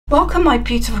Welcome my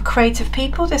beautiful creative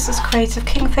people, this is Creative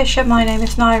Kingfisher, my name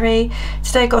is Nairi.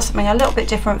 Today I've got something a little bit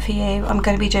different for you. I'm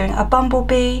going to be doing a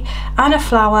bumblebee and a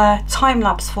flower time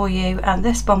lapse for you, and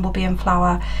this bumblebee and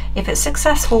flower, if it's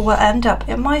successful, will end up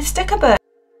in my sticker book.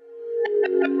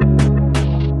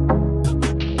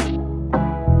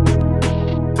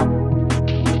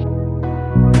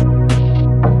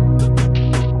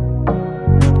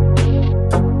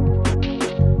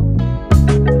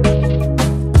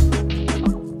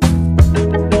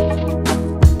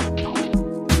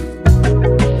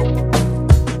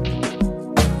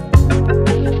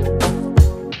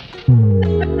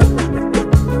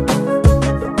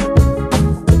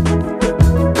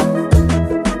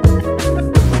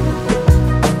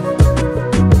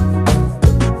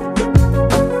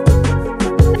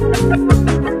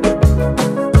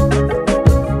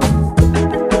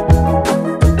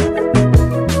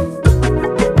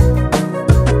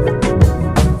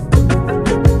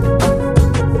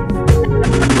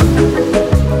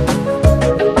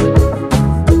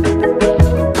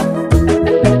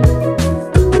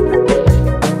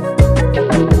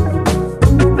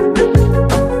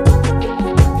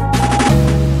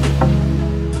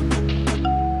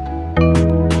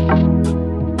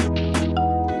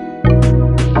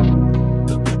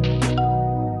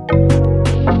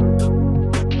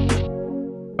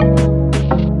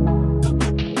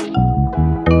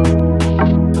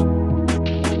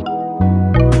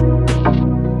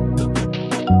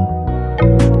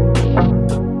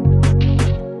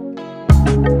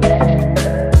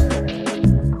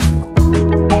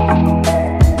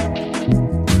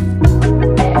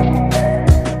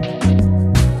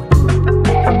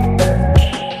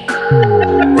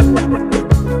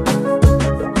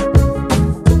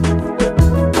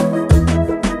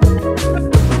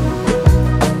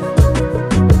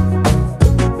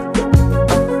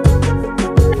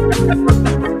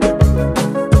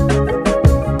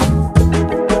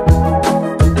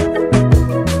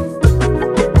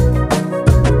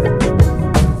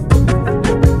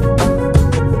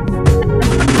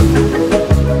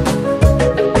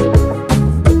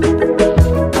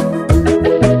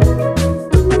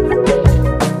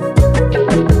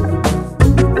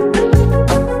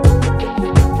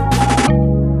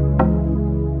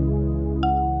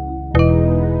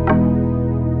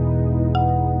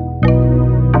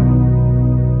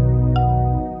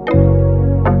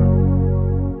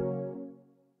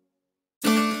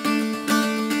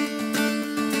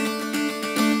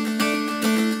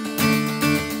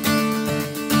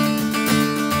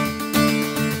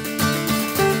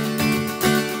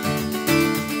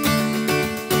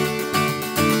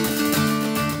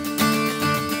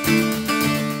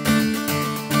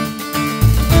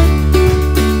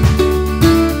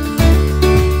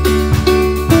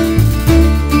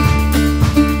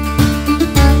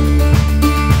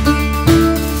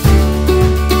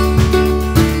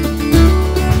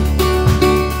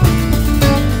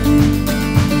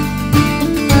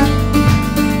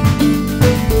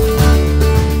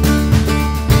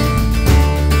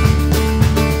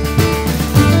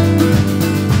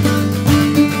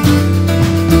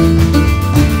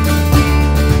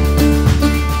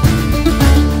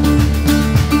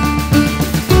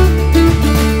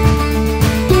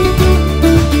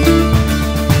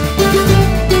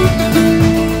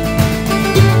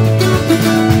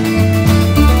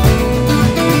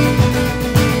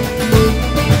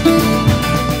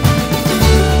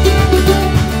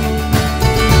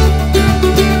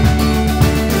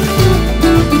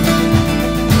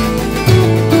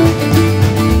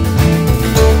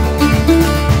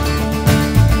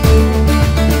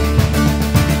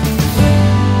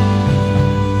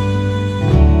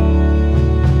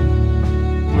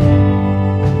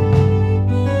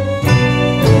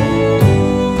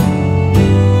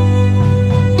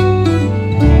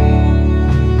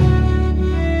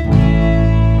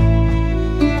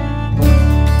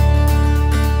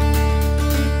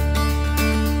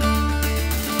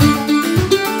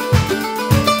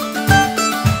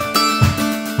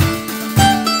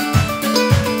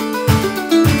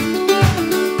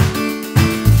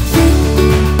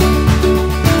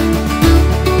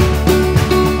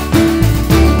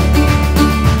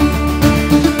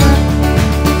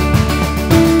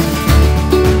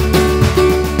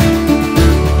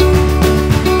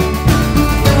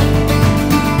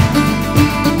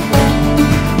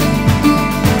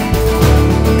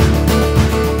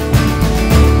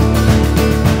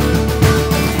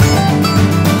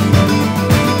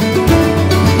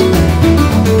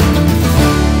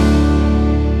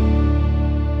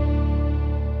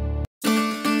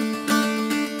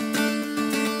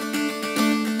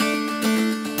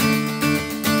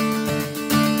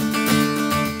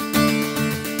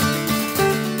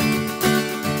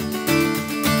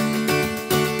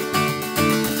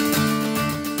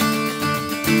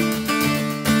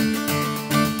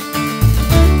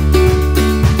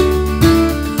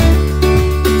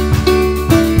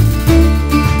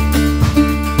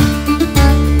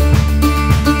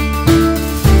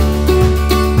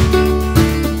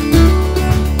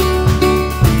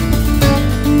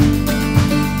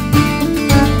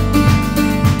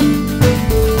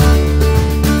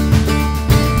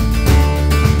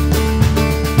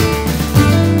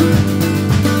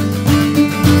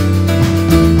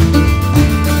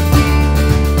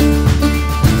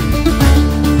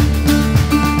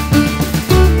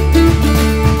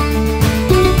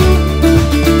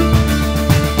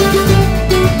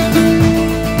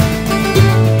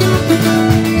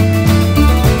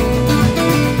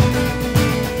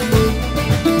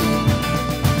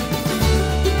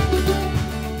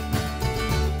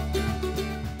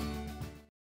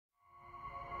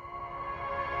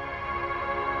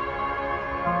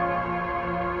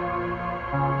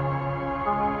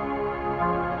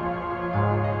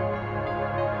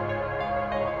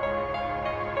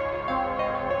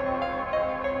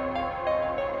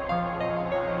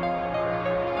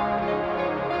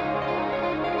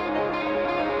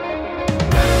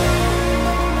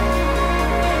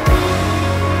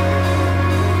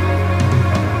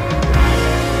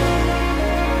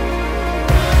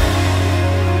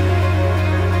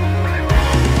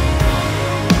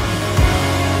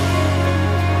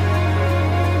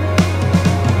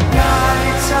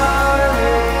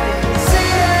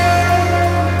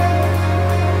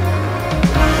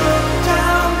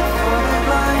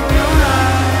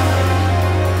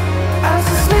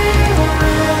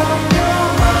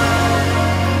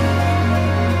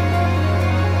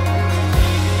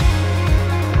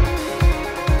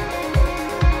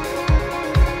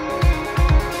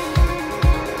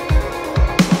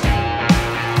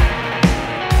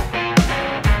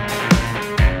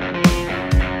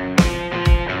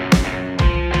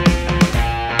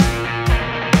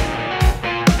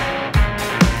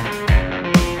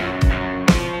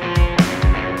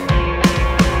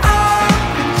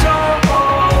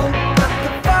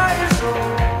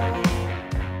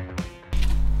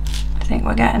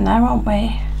 there, aren't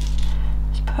we?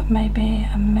 Let's put maybe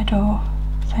a middle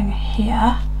thing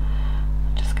here.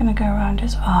 I'm just going to go around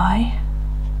his eye.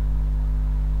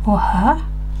 Or her.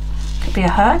 Could be a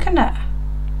her, couldn't it?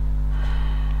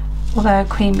 Although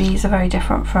queen bees are very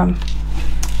different from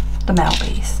the male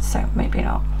bees, so maybe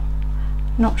not.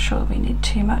 Not sure that we need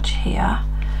too much here.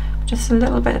 Just a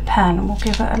little bit of pen and we'll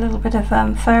give it a little bit of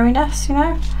furriness, you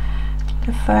know, a bit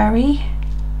of furry.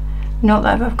 Not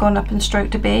that I've ever gone up and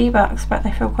stroked a bee, but I expect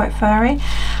they feel quite furry.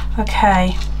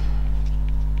 Okay.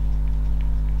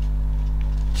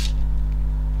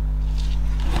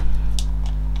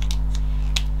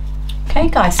 Okay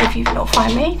guys, if you've not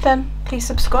found me, then please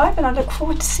subscribe, and I look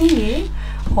forward to seeing you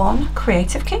on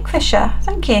Creative Kingfisher.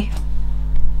 Thank you.